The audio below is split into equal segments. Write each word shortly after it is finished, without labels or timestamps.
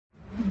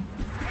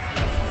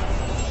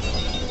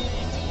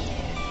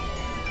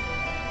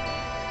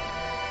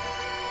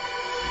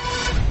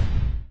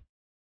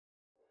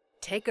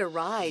Take a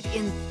ride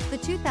in the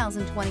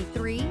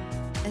 2023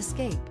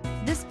 Escape.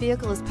 This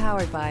vehicle is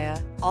powered by a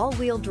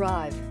all-wheel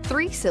drive,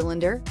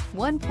 3-cylinder,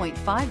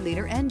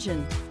 1.5-liter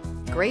engine.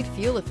 Great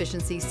fuel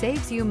efficiency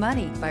saves you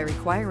money by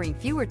requiring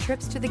fewer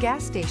trips to the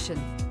gas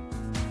station.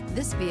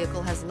 This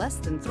vehicle has less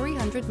than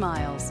 300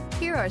 miles.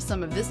 Here are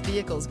some of this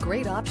vehicle's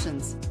great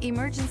options: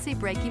 emergency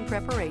braking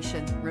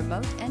preparation,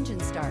 remote engine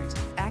start,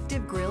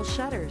 active grille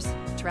shutters,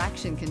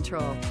 traction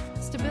control,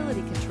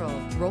 stability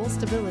control, roll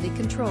stability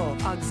control,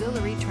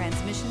 auxiliary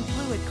transmission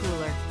fluid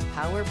cooler,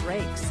 power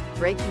brakes,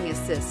 braking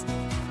assist.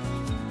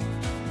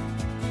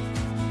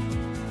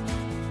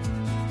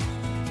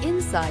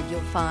 Inside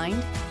you'll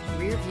find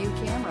rear view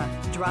camera,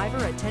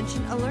 driver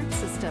attention alert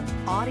system,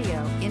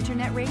 audio,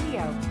 internet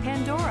radio,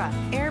 Pandora,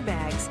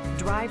 airbags,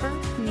 driver,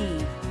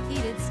 knee,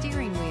 heated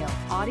steering wheel,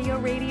 audio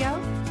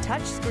radio,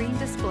 touchscreen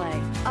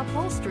display,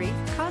 upholstery,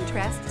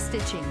 contrast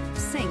stitching,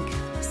 sync,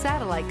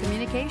 satellite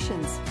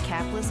communications,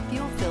 capless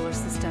fuel filler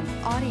system,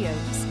 audio,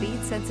 speed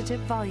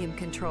sensitive volume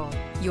control.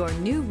 Your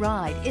new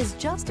ride is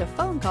just a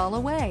phone call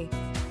away.